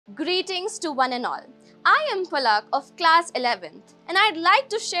Greetings to one and all. I am Palak of class 11th and I'd like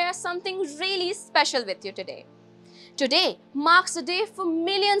to share something really special with you today. Today marks a day for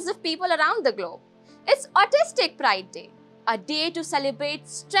millions of people around the globe. It's Autistic Pride Day, a day to celebrate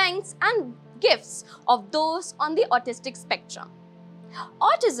strengths and gifts of those on the autistic spectrum.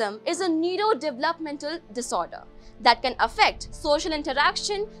 Autism is a neurodevelopmental disorder that can affect social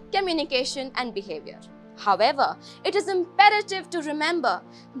interaction, communication, and behavior. However, it is imperative to remember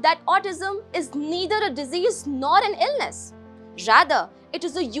that autism is neither a disease nor an illness. Rather, it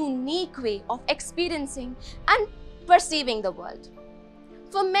is a unique way of experiencing and perceiving the world.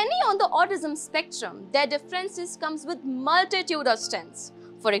 For many on the autism spectrum, their differences comes with multitude of strengths.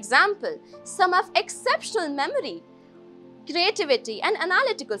 For example, some have exceptional memory, creativity, and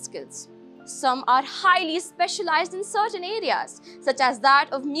analytical skills. Some are highly specialized in certain areas, such as that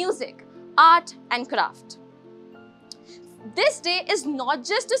of music, art, and craft. This day is not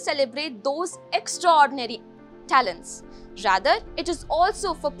just to celebrate those extraordinary talents. Rather, it is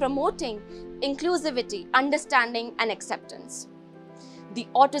also for promoting inclusivity, understanding, and acceptance. The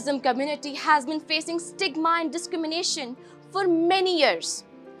autism community has been facing stigma and discrimination for many years.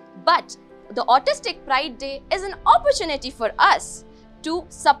 But the Autistic Pride Day is an opportunity for us to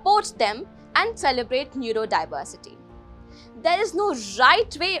support them and celebrate neurodiversity. There is no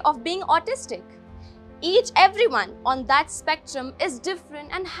right way of being autistic. Everyone on that spectrum is different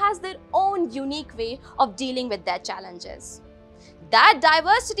and has their own unique way of dealing with their challenges. That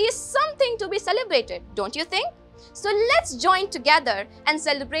diversity is something to be celebrated, don't you think? So let's join together and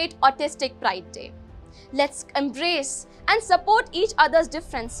celebrate Autistic Pride Day. Let's embrace and support each other's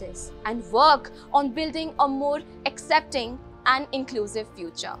differences and work on building a more accepting and inclusive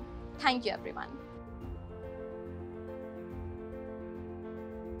future. Thank you, everyone.